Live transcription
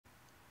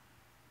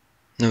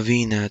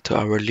Novena to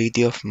Our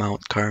Lady of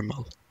Mount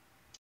Carmel.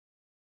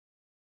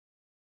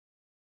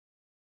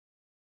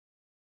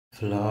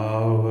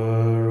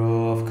 Flower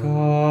of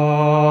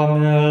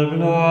Carmel,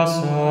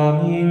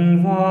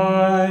 blossoming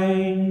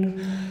vine,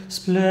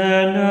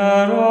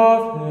 splendor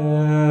of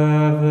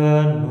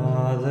heaven,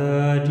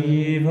 Mother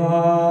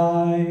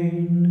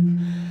divine,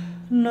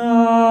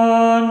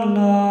 none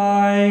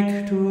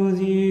like to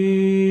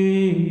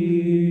thee.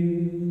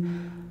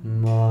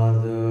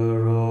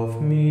 Mother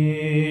of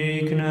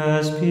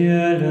meekness,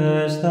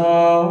 peerless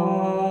thou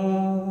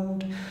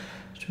art,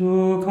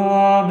 to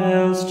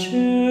Carmel's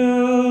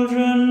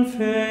children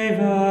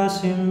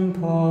favors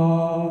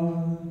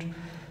impart,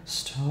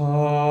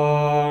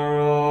 Star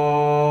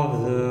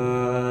of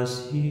the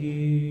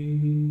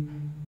sea.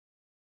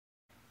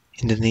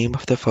 In the name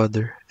of the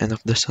Father, and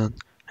of the Son,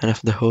 and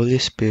of the Holy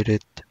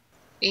Spirit.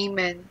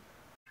 Amen.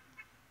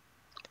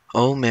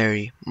 O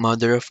Mary,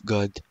 Mother of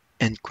God,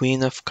 and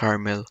Queen of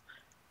Carmel,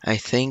 I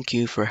thank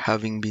you for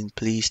having been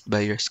pleased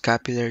by your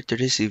scapular to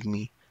receive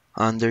me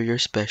under your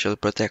special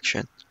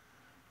protection.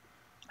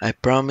 I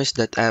promise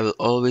that I will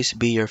always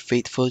be your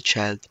faithful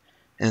child,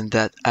 and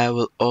that I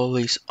will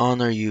always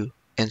honor you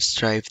and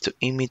strive to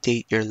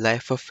imitate your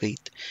life of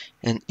faith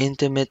and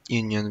intimate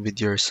union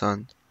with your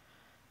Son.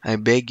 I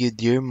beg you,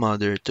 dear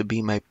Mother, to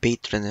be my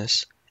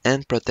patroness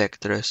and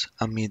protectress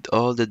amid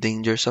all the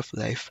dangers of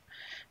life,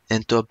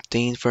 and to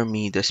obtain for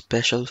me the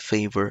special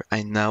favor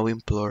I now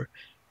implore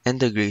and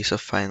the grace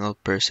of final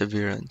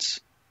perseverance.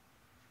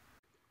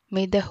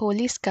 May the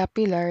holy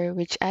scapular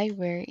which I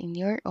wear in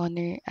your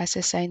honor as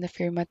a sign of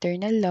your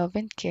maternal love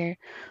and care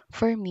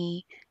for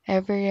me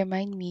ever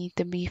remind me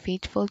to be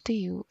faithful to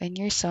you and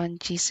your Son,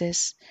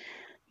 Jesus.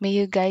 May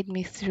you guide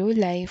me through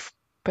life,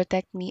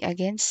 protect me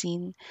against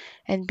sin,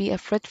 and be a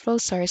fruitful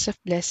source of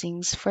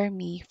blessings for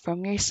me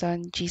from your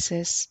Son,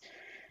 Jesus.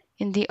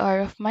 In the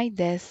hour of my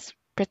death,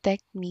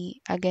 protect me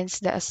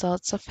against the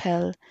assaults of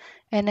hell,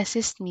 and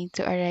assist me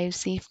to arrive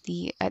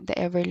safely at the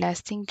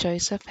everlasting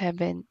joys of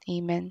heaven.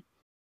 Amen.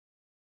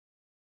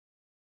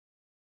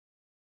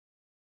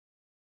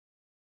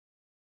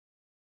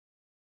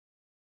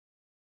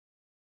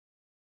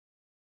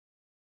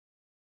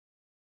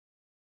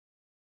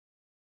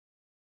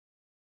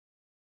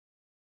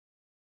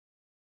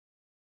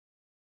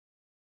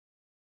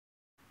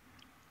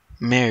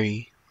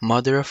 Mary,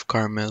 Mother of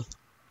Carmel,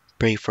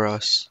 pray for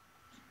us.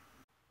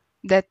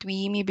 That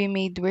we may be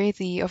made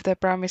worthy of the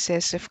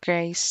promises of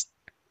Christ.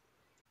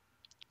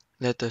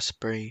 Let us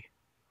pray.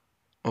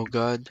 O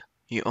God,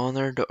 you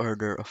honor the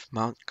order of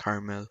Mount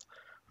Carmel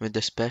with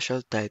the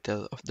special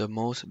title of the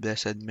Most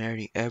Blessed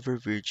Mary Ever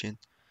Virgin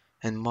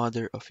and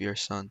Mother of your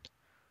Son.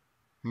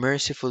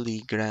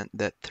 Mercifully grant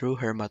that through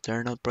her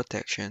maternal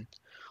protection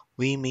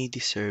we may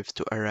deserve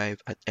to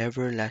arrive at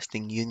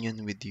everlasting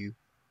union with you.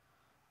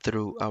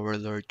 Through our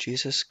Lord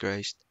Jesus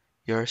Christ,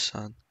 your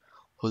Son,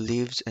 who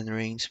lives and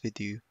reigns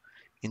with you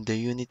in the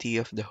unity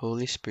of the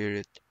Holy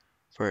Spirit,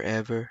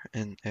 forever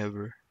and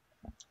ever.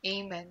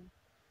 Amen.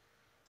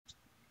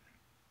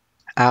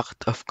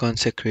 Act of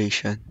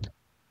Consecration.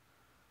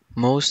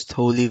 Most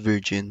Holy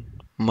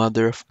Virgin,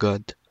 Mother of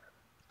God,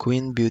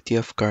 Queen Beauty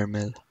of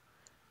Carmel,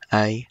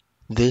 I,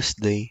 this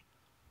day,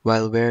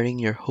 while wearing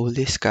your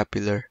holy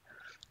scapular,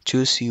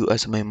 choose you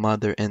as my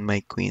mother and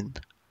my queen.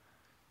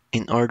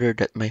 In order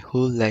that my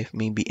whole life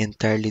may be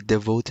entirely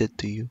devoted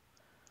to you,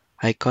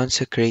 I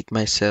consecrate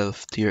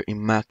myself to your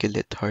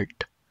immaculate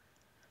heart.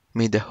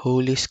 May the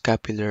holy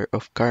scapular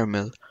of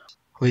Carmel,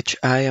 which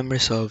I am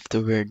resolved to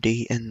wear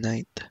day and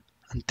night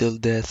until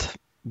death,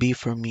 be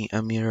for me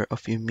a mirror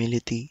of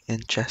humility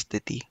and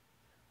chastity,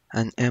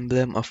 an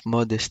emblem of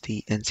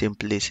modesty and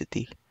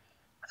simplicity,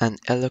 an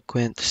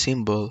eloquent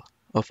symbol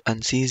of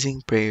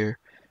unceasing prayer,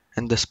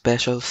 and the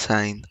special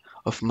sign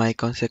of my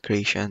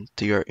consecration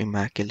to your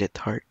immaculate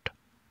heart.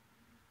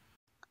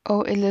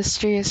 O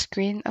illustrious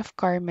Queen of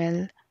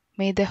Carmel,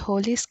 may the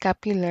holy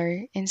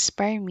scapular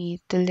inspire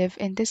me to live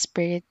in the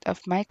spirit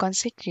of my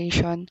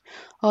consecration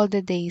all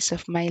the days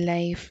of my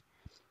life.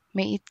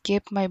 May it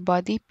keep my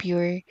body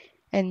pure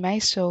and my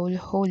soul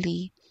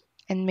holy,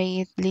 and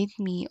may it lead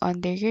me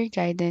under your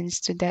guidance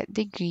to that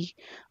degree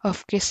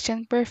of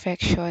Christian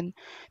perfection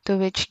to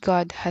which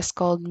God has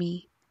called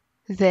me.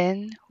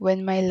 Then,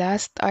 when my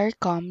last hour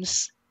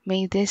comes,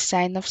 may this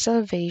sign of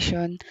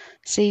salvation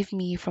save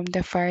me from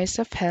the fires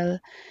of hell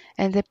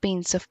and the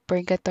pains of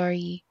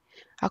purgatory,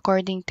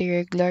 according to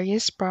your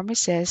glorious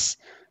promises,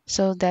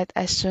 so that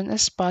as soon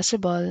as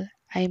possible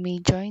I may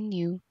join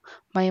you,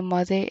 my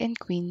Mother and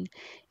Queen,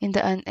 in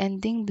the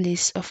unending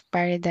bliss of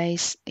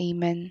paradise.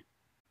 Amen.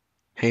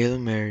 Hail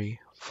Mary,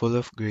 full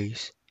of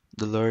grace,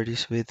 the Lord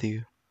is with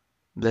you.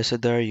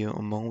 Blessed are you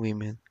among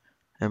women,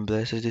 and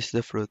blessed is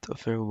the fruit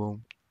of your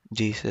womb,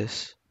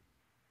 Jesus.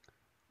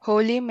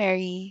 Holy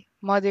Mary,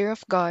 Mother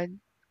of God,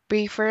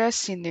 pray for us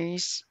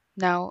sinners,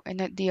 now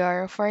and at the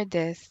hour of our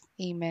death.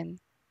 Amen.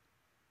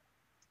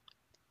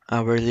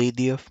 Our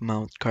Lady of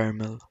Mount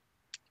Carmel,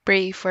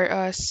 Pray for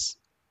us.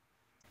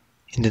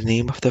 in the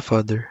name of the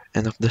Father,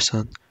 and of the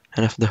Son,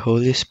 and of the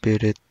Holy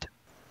Spirit.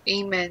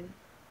 Amen.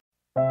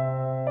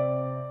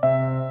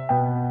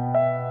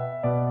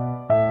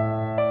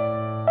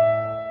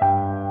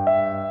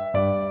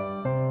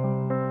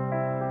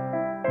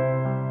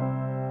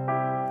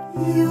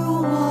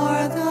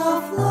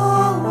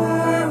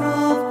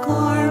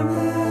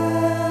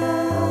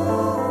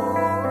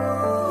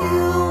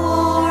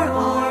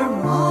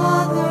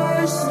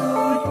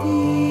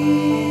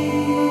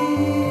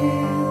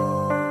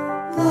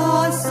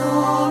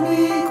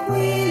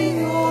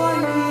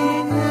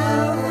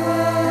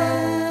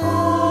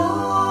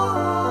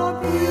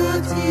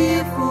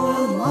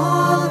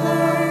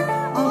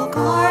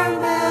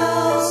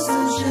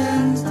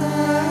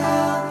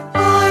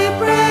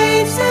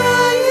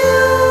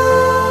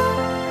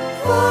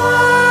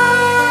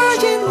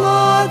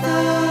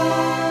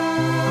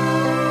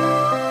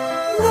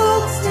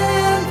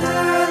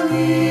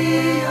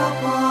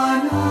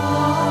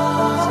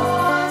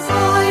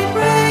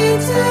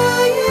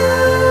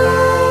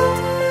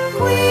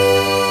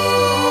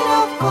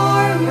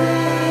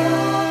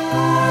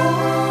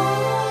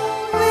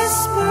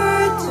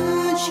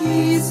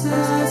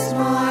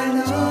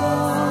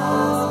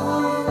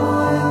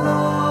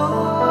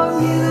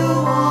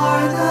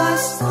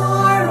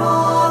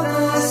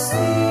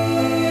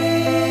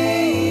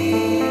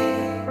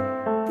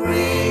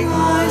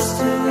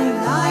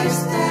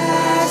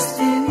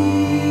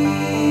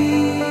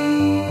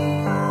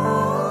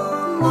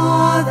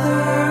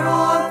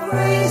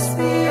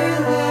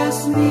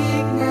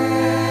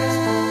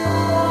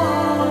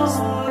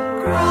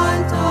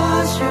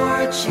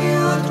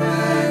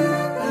 children,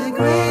 the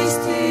grace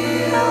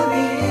to